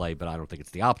bad play, but I don't think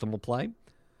it's the optimal play.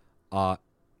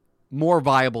 More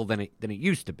viable than it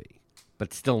used to be,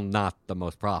 but still not the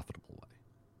most profitable way.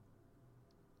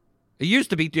 It used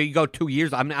to be. You go 2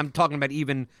 years. I'm talking about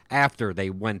even after they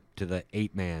went to the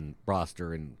 8-man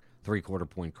roster and 3/4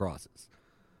 point crosses.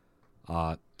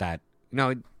 That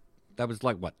was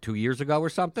like what, 2 years ago or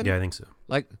something? Yeah, I think so.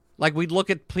 Like we'd look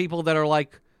at people that are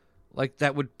like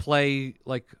that would play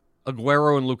like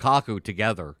Aguero and Lukaku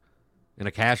together in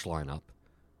a cash lineup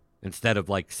instead of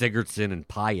like Sigurdsson and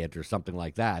Payet or something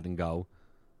like that, and go,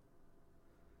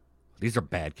 these are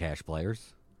bad cash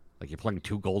players. Like you're playing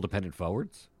 2 goal-dependent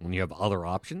forwards when you have other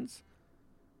options,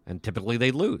 and typically they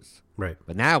lose. Right.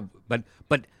 But now, but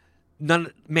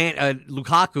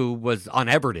Lukaku was on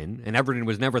Everton, and Everton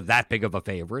was never that big of a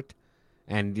favorite.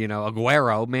 And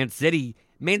Aguero, Man City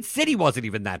wasn't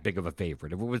even that big of a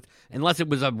favorite. Unless it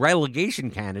was a relegation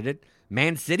candidate,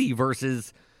 Man City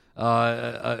versus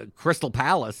Crystal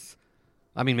Palace.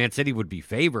 I mean, Man City would be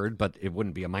favored, but it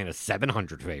wouldn't be a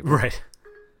 -700 favorite. Right.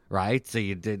 Right? So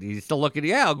you still look at,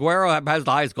 Aguero has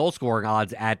the highest goal scoring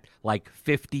odds at like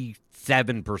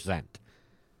 57%.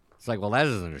 It's like, well, that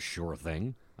isn't a sure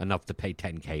thing enough to pay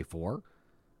 $10K for.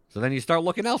 So then you start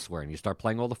looking elsewhere and you start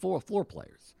playing all the floor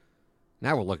players.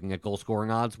 Now we're looking at goal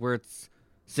scoring odds where it's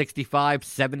 65,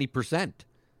 70%.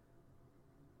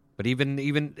 But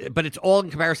it's all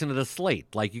in comparison to the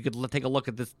slate. Like you could take a look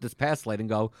at this past slate and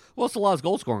go, well, Salah's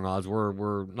goal scoring odds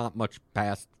were not much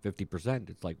past 50%.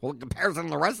 It's like, well, in comparison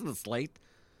to the rest of the slate,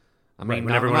 I mean,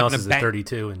 when everyone else is at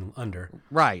 32 and under.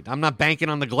 Right. I'm not banking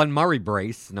on the Glenn Murray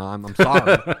brace. No, I'm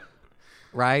sorry.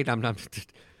 Right. I'm not.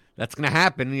 That's going to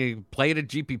happen. You play it at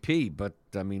GPP, but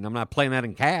I mean, I'm not playing that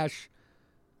in cash.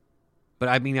 But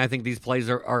I mean, I think these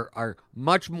plays are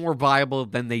much more viable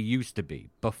than they used to be.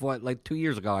 Before, like 2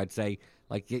 years ago, I'd say,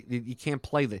 like you can't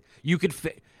play the. You could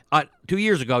 2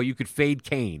 years ago, you could fade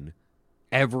Kane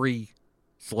every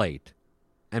slate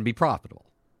and be profitable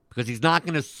because he's not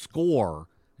going to score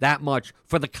that much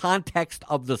for the context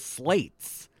of the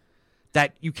slates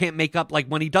that you can't make up. Like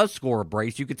when he does score a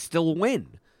brace, you could still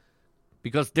win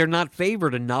because they're not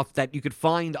favored enough that you could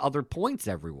find other points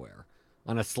everywhere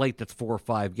on a slate that's 4 or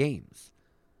 5 games.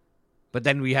 But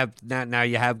then we have now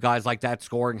you have guys like that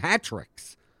scoring hat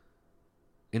tricks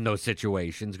in those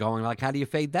situations, going like, how do you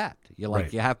fade that? You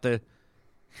Right. you have to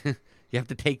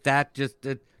take that just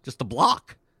to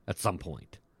block at some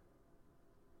point.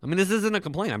 I mean, this isn't a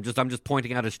complaint. I'm just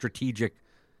pointing out a strategic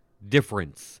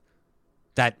difference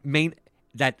that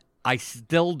I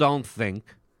still don't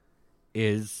think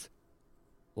is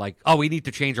like, oh, we need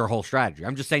to change our whole strategy.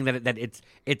 I'm just saying that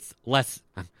it's less.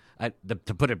 To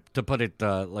put it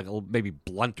like maybe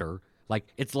blunter,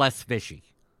 like it's less fishy.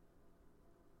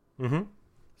 Mm-hmm.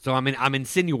 So I'm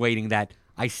insinuating that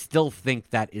I still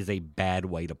think that is a bad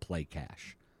way to play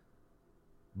cash,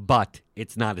 but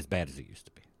it's not as bad as it used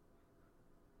to be,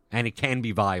 and it can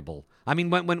be viable. I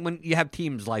mean, when you have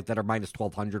teams like that are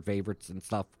 -1200 favorites and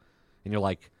stuff, and you're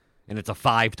like, and it's a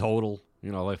 5 total,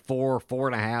 like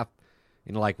 4.5,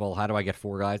 and you're like, well, how do I get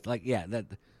 4 guys? Like, yeah,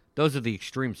 those are the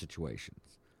extreme situations.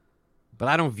 But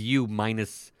I don't view I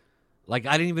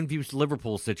didn't even view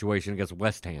Liverpool's situation against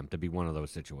West Ham to be one of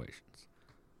those situations.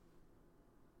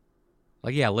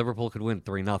 Like, yeah, Liverpool could win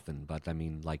 3-0, but I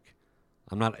mean, like,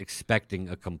 I'm not expecting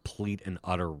a complete and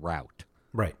utter rout.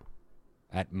 Right.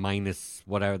 At minus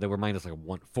whatever, they were minus like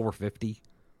 450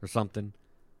 or something,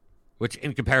 which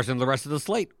in comparison to the rest of the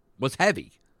slate was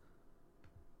heavy.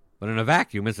 But in a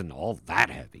vacuum, isn't all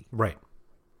that heavy. Right.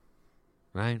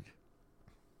 Right?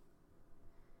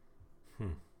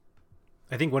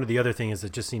 I think one of the other things is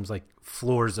it just seems like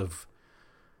floors of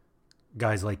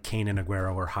guys like Kane and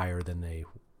Aguero are higher than they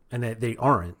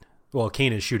aren't. Well,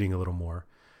 Kane is shooting a little more.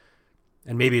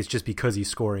 And maybe it's just because he's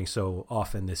scoring so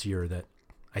often this year that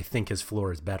I think his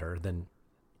floor is better than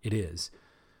it is.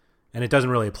 And it doesn't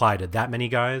really apply to that many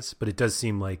guys, but it does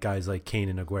seem like guys like Kane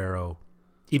and Aguero,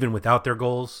 even without their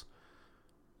goals,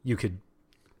 you could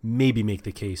maybe make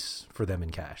the case for them in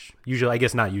cash. Usually, I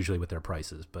guess not usually with their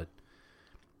prices, but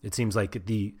It seems like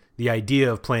the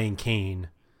idea of playing Kane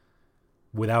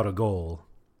without a goal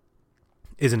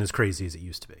isn't as crazy as it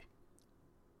used to be.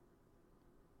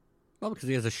 Well, because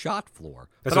he has a shot floor.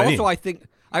 That's but what also,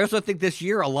 I also think this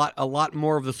year a lot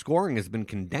more of the scoring has been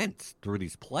condensed through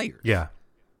these players. Yeah.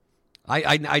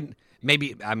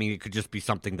 Maybe it could just be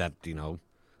something that,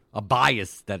 a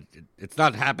bias that it's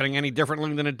not happening any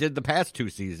differently than it did the past 2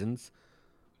 seasons.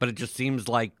 But it just seems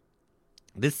like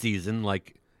this season,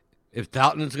 like if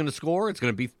Tottenham's going to score, it's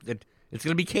going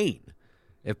to be Kane.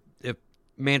 If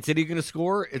Man City are going to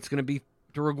score, it's going to be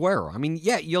through Aguero. I mean,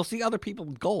 yeah, you'll see other people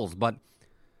with goals, but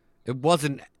it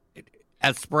wasn't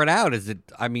as spread out as it.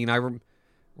 I mean, I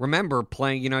remember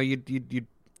playing. You'd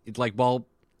like, well,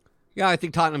 yeah, I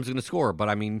think Tottenham's going to score, but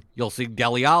I mean, you'll see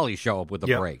Dele Alli show up with a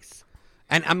brace,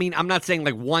 and I mean, I'm not saying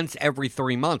like once every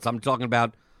 3 months. I'm talking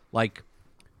about like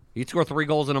he'd score 3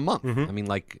 goals in a month. Mm-hmm. I mean,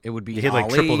 like it would be he had like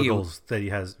triple the goals that he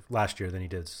has last year than he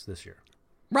did this year.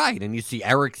 Right, and you see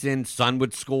Eriksen, Son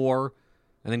would score,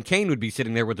 and then Kane would be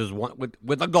sitting there with his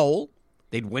with a goal.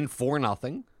 They'd win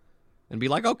 4-0. And be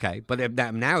like, okay, but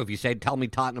now if you say, tell me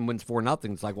Tottenham wins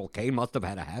 4-0, it's like, well, Kane must have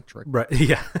had a hat trick. Right,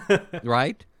 yeah.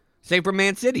 Right? Same for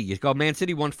Man City. You go, Man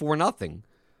City won 4-0.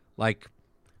 Like,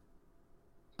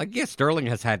 yeah, Sterling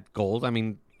has had goals. I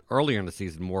mean, earlier in the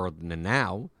season more than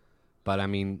now. But, I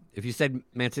mean, if you said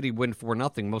Man City win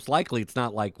 4-0, most likely it's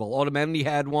not like, well, Otamendi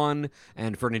had one,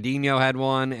 and Fernandinho had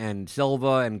one, and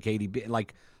Silva, and KDB.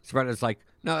 Like, it's like,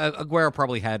 no, Aguero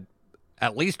probably had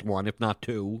at least one, if not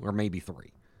 2, or maybe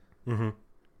 3. Mm-hmm.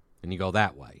 And you go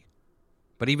that way.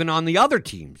 But even on the other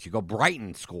teams, you go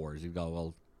Brighton scores. You go,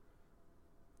 well,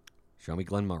 show me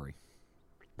Glenn Murray.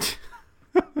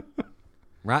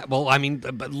 Right? Well, I mean,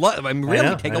 but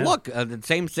really, take a look. The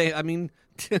same. I mean,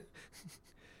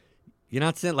 you're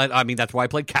not saying. Like, I mean, that's why I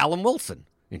played Callum Wilson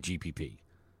in GPP.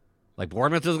 Like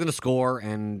Bournemouth is going to score,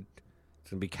 and it's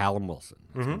going to be Callum Wilson.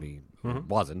 It's going to be. It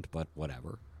wasn't, but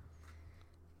whatever.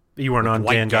 You weren't on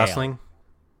Dwight Dan Gale. Gosling.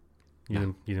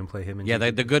 You didn't play him in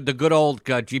GPP? the good old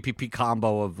GPP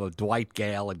combo of Dwight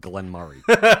Gale and Glenn Murray.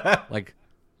 like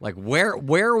where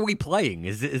are we playing?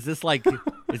 Is this like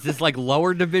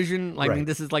lower division? I mean,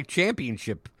 this is like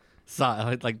championship.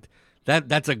 Like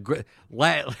that's a great.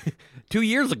 2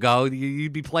 years ago,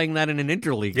 you'd be playing that in an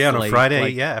interleague. Yeah, on slate. a Friday.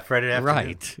 Like, Friday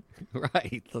afternoon.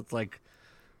 Right. So it's like,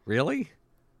 really?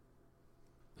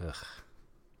 Ugh.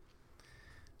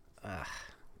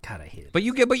 God, I hate it. But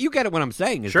you get it. What I'm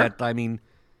saying is that I mean,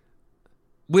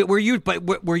 we're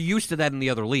used to that in the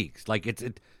other leagues. Like it's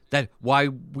that why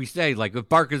we say like if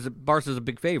Barca's a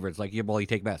big favorite. It's like, yeah, well, you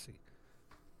take Messi.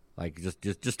 Like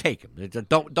just take him.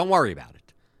 Don't worry about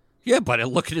it. Yeah, but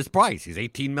look at his price. He's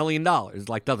 $18 million.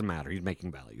 Like doesn't matter. He's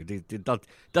making value. It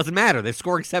doesn't matter. They're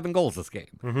scoring 7 goals this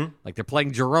game. Mm-hmm. Like they're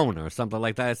playing Girona or something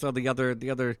like that. I saw the other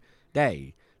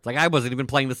day. It's like I wasn't even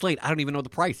playing the slate. I don't even know the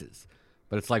prices.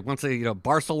 But it's like once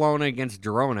Barcelona against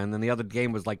Girona, and then the other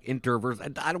game was like Inter versus.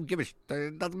 I don't give a shit.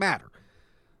 It doesn't matter.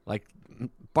 Like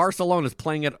Barcelona's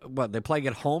playing at they're playing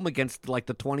at home against like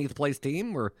the 20th place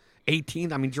team or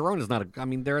 18th. I mean, Girona's not.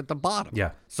 They're at the bottom.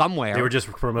 Yeah, somewhere. They were just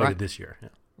promoted this year. Yeah.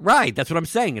 Right. That's what I'm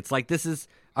saying. It's like this is.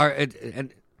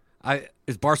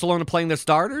 Is Barcelona playing their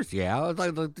starters? Yeah.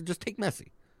 Just take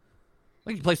Messi.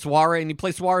 Like you play Suarez, and you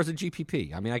play Suarez in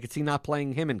GPP. I mean, I could see not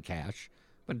playing him in cash,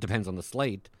 but it depends on the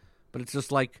slate. But it's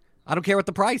just like I don't care what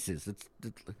the price is. It's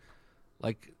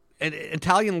like an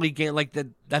Italian league game like that.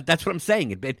 That's what I'm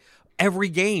saying. Every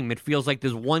game, it feels like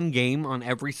there's one game on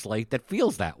every slate that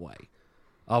feels that way.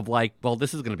 Of like, well,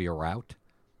 this is going to be a rout,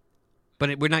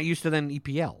 but we're not used to that in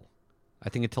EPL. I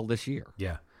think until this year.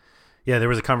 Yeah. There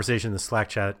was a conversation in the Slack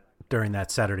chat during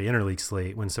that Saturday interleague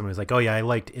slate when someone was like, "Oh yeah, I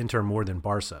liked Inter more than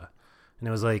Barca," and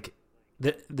it was like,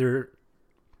 there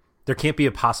can't be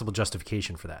a possible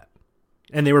justification for that.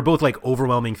 And they were both like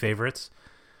overwhelming favorites.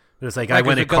 But it's like I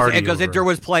went at Cardi because Inter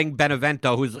was playing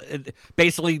Benevento, who's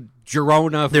basically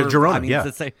Girona. They're Girona, I mean, yeah.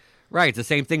 It's the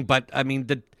same thing. But I mean,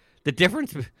 the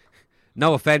difference.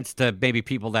 No offense to maybe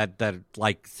people that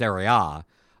like Serie A,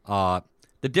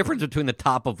 the difference between the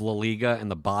top of La Liga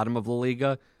and the bottom of La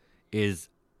Liga is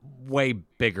way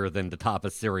bigger than the top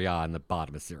of Serie A and the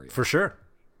bottom of Serie A. For sure.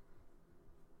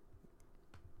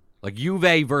 Like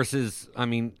Juve versus, I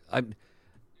mean,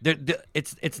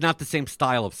 it's not the same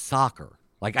style of soccer.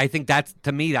 Like I think that's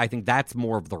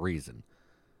more of the reason.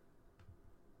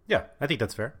 Yeah, I think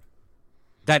that's fair.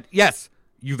 That yes,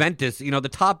 Juventus, the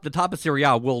top of Serie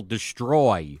A will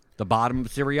destroy the bottom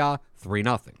of Serie A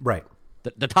 3-0. Right.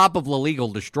 The top of La Liga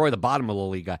will destroy the bottom of La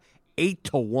Liga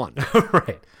 8-1.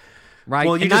 Right. Right.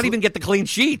 Well, and not even get the clean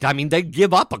sheet. I mean, they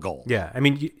give up a goal. Yeah. I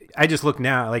mean, I just look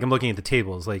now, like I'm looking at the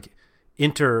tables, like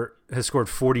Inter has scored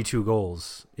 42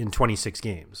 goals in 26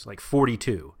 games, like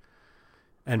 42.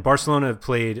 And Barcelona have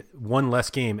played one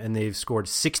less game, and they've scored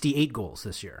 68 goals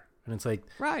this year. And it's like,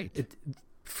 right.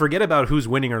 Forget about who's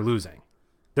winning or losing.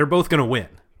 They're both going to win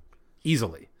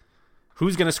easily.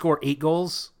 Who's going to score 8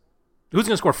 goals? Who's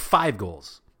going to score 5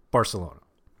 goals? Barcelona.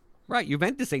 Right.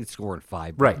 Juventus ain't scoring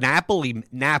 5. Right.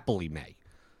 Napoli may.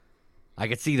 I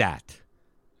could see that.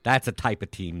 That's a type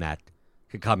of team that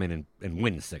could come in and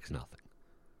win 6-0.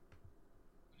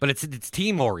 But it's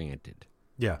team-oriented.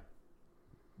 Yeah.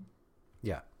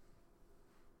 Yeah.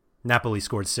 Napoli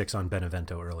scored 6 on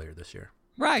Benevento earlier this year.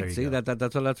 Right. See, that's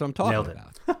what I'm talking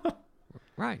about.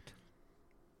 Right.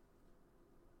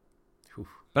 Whew.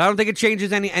 But I don't think it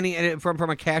changes any from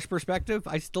a cash perspective.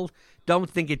 I still don't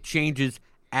think it changes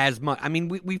as much. I mean,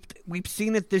 we've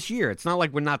seen it this year. It's not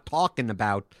like we're not talking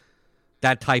about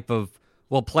that type of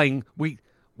playing. We've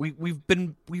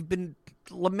been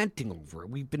lamenting over it.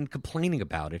 We've been complaining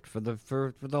about it for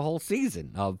the whole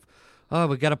season of,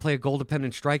 we got to play a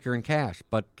goal-dependent striker in cash.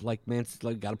 But man,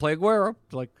 got to play Aguero.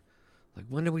 Like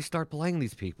when do we start playing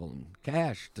these people in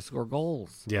cash to score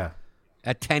goals? Yeah.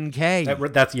 At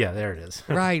 10K. That's there it is.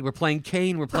 Right. We're playing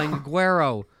Kane. We're playing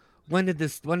Aguero. When did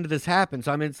this happen?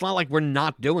 So I mean, it's not like we're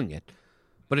not doing it,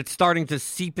 but it's starting to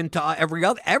seep into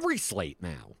every slate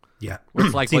now. Yeah.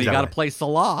 It's like, well, you got to play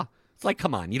Salah. It's like,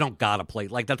 come on, you don't got to play.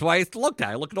 Like, that's why I looked at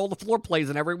it. I look at all the floor plays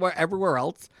and everywhere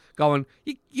else going,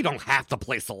 you don't have to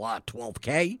play Salah at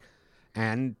 12K.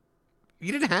 And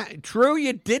you didn't have, true,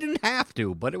 you didn't have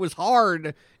to, but it was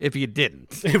hard if you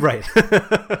didn't. Right.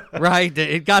 Right.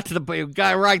 It got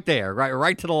right there,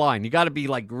 right to the line. You got to be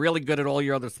like really good at all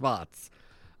your other spots.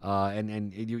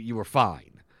 And you were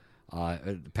fine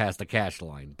past the cash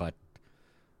line. But,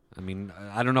 I mean,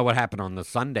 I don't know what happened on the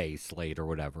Sunday slate or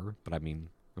whatever, but I mean,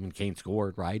 Kane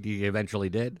scored, right? He eventually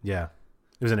did. Yeah.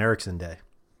 It was an Eriksen day.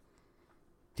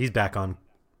 He's back on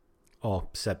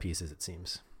all set pieces, it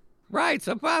seems. Right.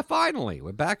 So finally,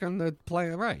 we're back on the play.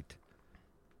 Right.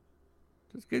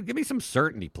 Just give me some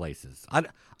certainty places.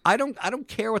 I don't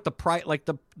care what the price, like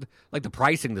the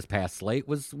pricing this past slate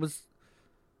was.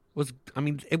 I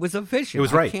mean, it was efficient. It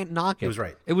was right. I can't knock it. It was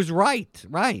right. It was right.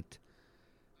 Right.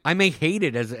 I may hate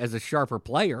it as a sharper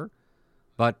player,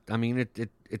 but I mean,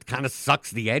 it kind of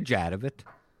sucks the edge out of it.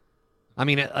 I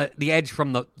mean, the edge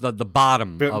from the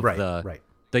bottom of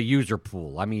the user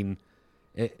pool. I mean,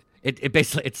 it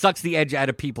basically sucks the edge out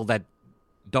of people that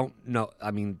don't know. I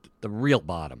mean, the real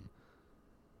bottom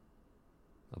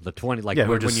of the 20, like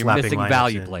when you're missing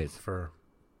value plays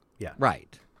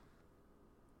right.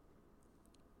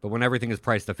 But when everything is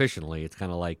priced efficiently, it's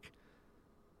kind of like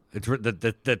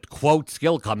the quote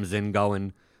skill comes in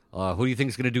going, who do you think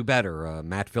is going to do better,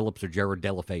 Matt Phillips or Jared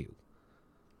Deulofeu?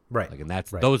 Right. Like, and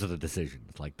those are the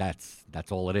decisions. Like that's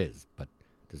all it is. But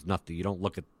there's nothing. You don't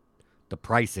look at the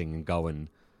pricing and going,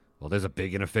 well, there's a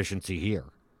big inefficiency here.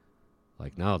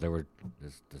 Like, no, there's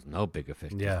no big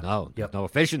efficiency. Yeah. There's no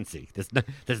efficiency.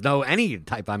 There's no any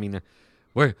type. I mean,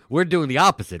 we're doing the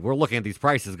opposite. We're looking at these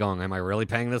prices going, am I really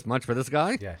paying this much for this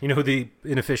guy? Yeah. You know who the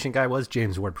inefficient guy was?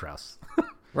 James Ward-Prowse.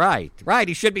 Right.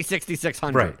 He should be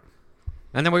 6,600. Right.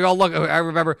 And then we all look. I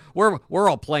remember we're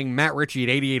all playing Matt Ritchie at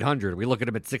 8,800. We look at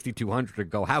him at 6,200 and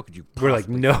go, how could you? We're like,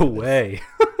 no way.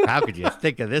 How could you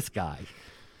think of this guy?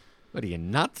 What are you,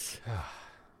 nuts?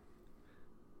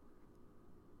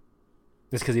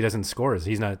 It's because he doesn't score.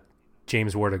 He's not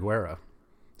James Ward-Aguero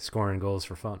scoring goals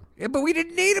for fun. Yeah, but we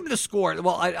didn't need him to score.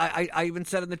 Well, I even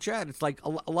said in the chat, it's like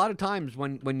a lot of times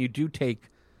when you do take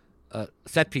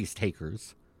set piece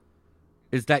takers,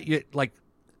 is that you like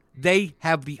they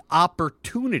have the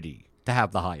opportunity to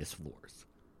have the highest floors,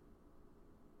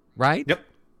 right? Yep.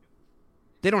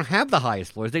 They don't have the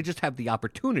highest floors. They just have the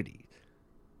opportunity.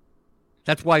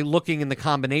 That's why looking in the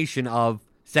combination of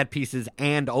set pieces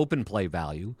and open play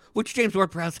value, which James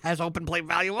Ward-Prowse has open play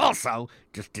value also,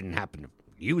 just didn't happen to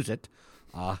use it.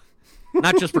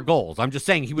 Not just for goals. I'm just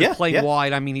saying he was playing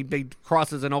wide. I mean, he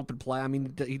crosses an open play. I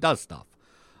mean, he does stuff.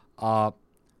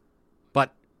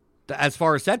 But as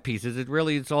far as set pieces,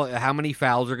 it's all how many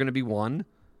fouls are going to be won,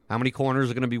 how many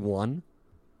corners are going to be won.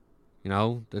 You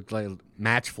know, like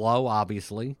match flow,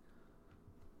 obviously.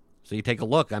 So you take a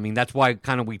look. I mean, that's why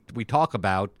kind of we talk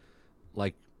about,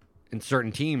 like, in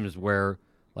certain teams where,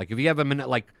 like, if you have a minute,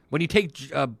 like, when you take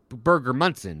Berger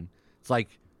Munson, it's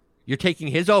like you're taking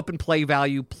his open play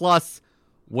value plus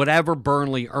whatever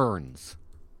Burnley earns.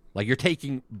 Like, you're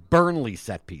taking Burnley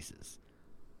set pieces.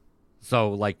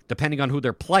 So, like, depending on who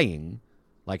they're playing,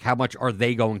 like, how much are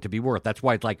they going to be worth? That's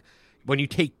why it's like, when you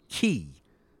take Key,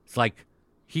 it's like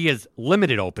he has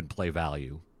limited open play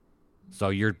value. So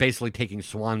you're basically taking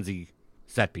Swansea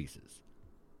set pieces.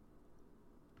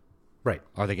 Right.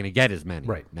 Are they going to get as many?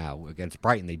 Right. Now, against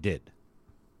Brighton, they did.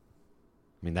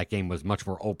 I mean, that game was much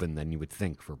more open than you would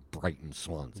think for Brighton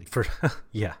Swansea.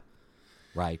 Yeah.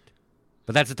 Right.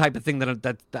 But that's the type of thing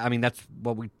that's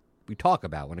what we talk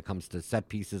about when it comes to set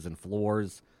pieces and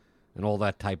floors and all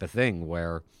that type of thing,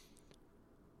 where,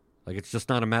 like, it's just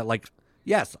not a matter, like,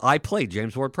 yes, I played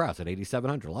James Ward-Prowse at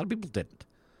 8,700. A lot of people didn't.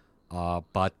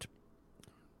 But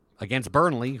against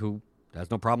Burnley, who has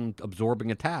no problem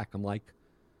absorbing attack, I'm like,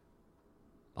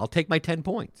 I'll take my 10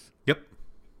 points. Yep.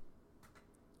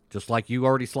 Just like you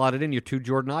already slotted in your 2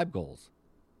 Jordan Ibe goals.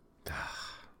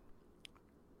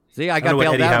 See, I got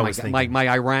bailed out of my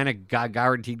ironic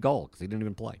guaranteed goal because he didn't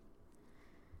even play.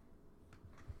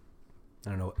 I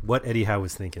don't know what Eddie Howe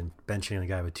was thinking, benching a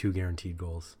guy with 2 guaranteed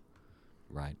goals.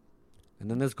 Right. And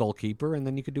then there's goalkeeper, and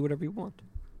then you could do whatever you want.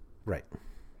 Right.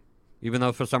 Even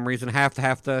though for some reason half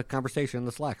the conversation in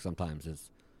the Slack sometimes is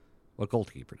what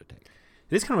goalkeeper to take.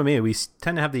 It is kind of amazing. We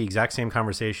tend to have the exact same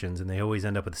conversations, and they always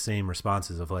end up with the same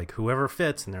responses of, like, whoever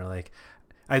fits. And they're like,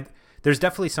 there's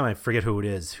definitely someone, I forget who it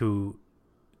is, who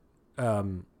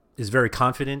is very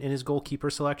confident in his goalkeeper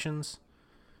selections.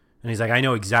 And he's like, I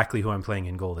know exactly who I'm playing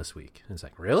in goal this week. And it's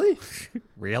like, really?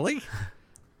 Really?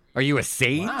 Are you a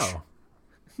sage? Wow.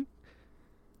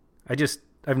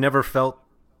 I've never felt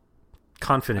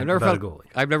confident about a goalie.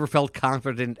 I've never felt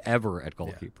confident ever at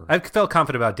goalkeeper. Yeah. I've felt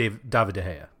confident about David De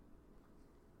Gea.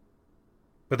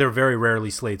 But there are very rarely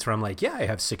slates where I'm like, yeah, I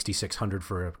have 6,600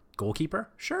 for a goalkeeper.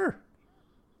 Sure.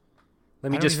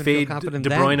 Let me just fade De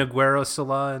Bruyne, Aguero,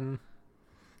 Salah, and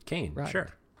Kane. Right. Sure.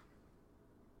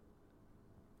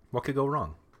 What could go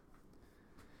wrong?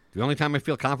 The only time I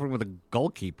feel confident with a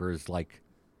goalkeeper is like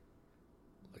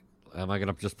am I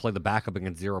going to just play the backup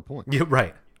against 0 points? Yeah,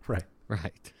 right.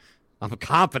 I'm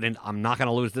confident I'm not going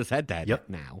to lose this head-to-head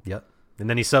now. Yep. And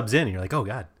then he subs in, and you're like, oh,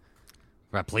 God.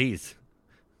 Right, please.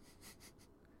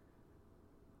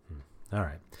 All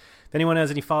right. If anyone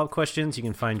has any follow-up questions, you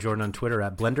can find Jordan on Twitter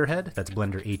at BlenderHead. That's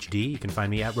BlenderHD. You can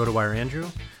find me at RotoWireAndrew.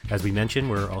 As we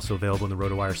mentioned, we're also available in the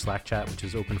RotoWire Slack chat, which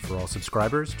is open for all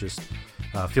subscribers. Just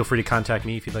feel free to contact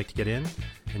me if you'd like to get in.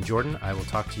 And Jordan, I will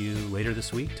talk to you later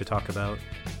this week to talk about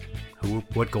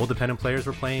what goal-dependent players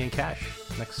we're playing in cash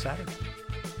next Saturday.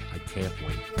 I can't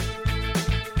wait.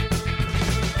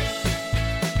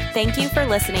 Thank you for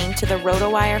listening to the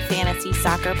RotoWire Fantasy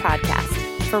Soccer Podcast.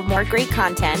 For more great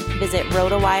content, visit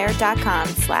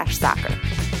rotowire.com/soccer.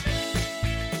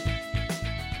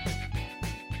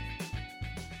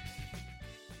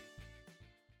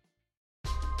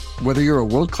 Whether you're a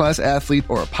world-class athlete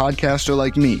or a podcaster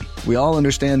like me, we all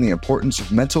understand the importance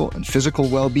of mental and physical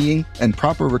well-being and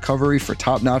proper recovery for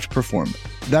top-notch performance.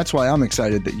 That's why I'm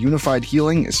excited that Unified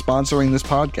Healing is sponsoring this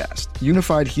podcast.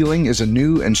 Unified Healing is a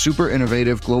new and super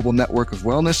innovative global network of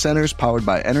wellness centers powered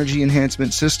by Energy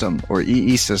Enhancement System, or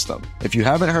EE System. If you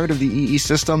haven't heard of the EE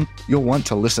System, you'll want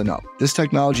to listen up. This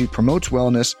technology promotes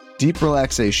wellness, deep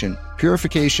relaxation,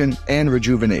 purification, and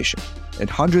rejuvenation.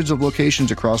 At hundreds of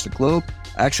locations across the globe,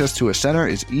 access to a center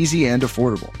is easy and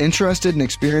affordable. Interested in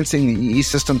experiencing the EE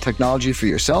System technology for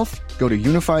yourself? Go to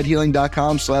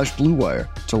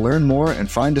unifiedhealing.com/bluewire to learn more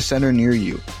and find a center near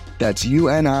you. That's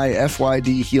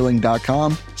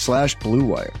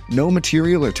unifydhealing.com/bluewire. No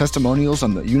material or testimonials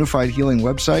on the Unified Healing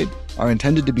website are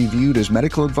intended to be viewed as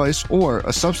medical advice or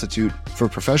a substitute for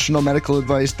professional medical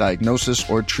advice, diagnosis,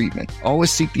 or treatment.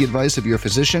 Always seek the advice of your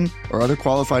physician or other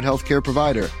qualified healthcare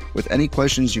provider with any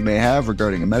questions you may have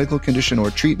regarding a medical condition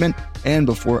or treatment and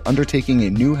before undertaking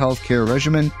a new healthcare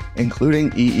regimen,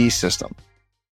 including EE System.